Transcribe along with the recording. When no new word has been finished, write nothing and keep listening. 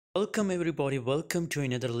Welcome everybody, welcome to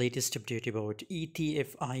another latest update about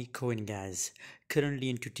EthFi coin guys. Currently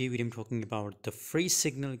in today video I'm talking about the free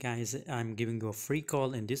signal guys. I'm giving you a free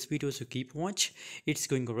call in this video, so keep watch. It's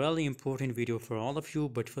going a really important video for all of you,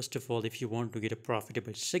 but first of all, if you want to get a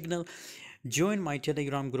profitable signal, join my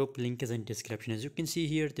Telegram group, link is in description. As you can see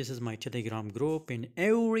here, this is my Telegram group, and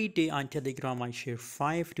every day on Telegram I share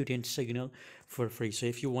 5 to 10 signal for free. So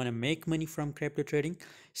if you want to make money from crypto trading,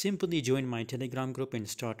 simply join my Telegram group and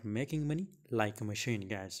start making money like a machine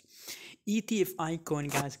guys. EthFi coin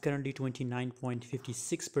guys, currently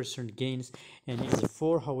 29.56% gains, and it's a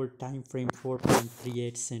 4-hour time frame,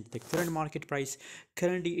 4.38 cent the current market price.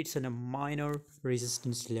 Currently it's on a minor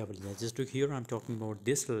resistance level guys. Just look here, I'm talking about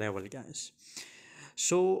this level guys.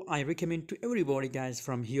 So I recommend to everybody guys,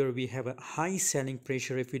 from here we have a high selling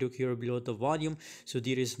pressure. If we look here below the volume, so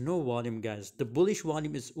there is no volume guys. The bullish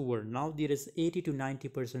volume is over. Now there is 80 to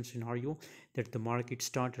 90% scenario that the market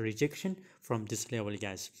start a rejection from this level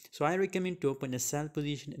guys. So I recommend to open a sell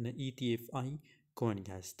position in the EthFi coin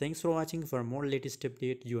guys. Thanks for watching. For more latest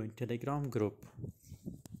update, join Telegram group.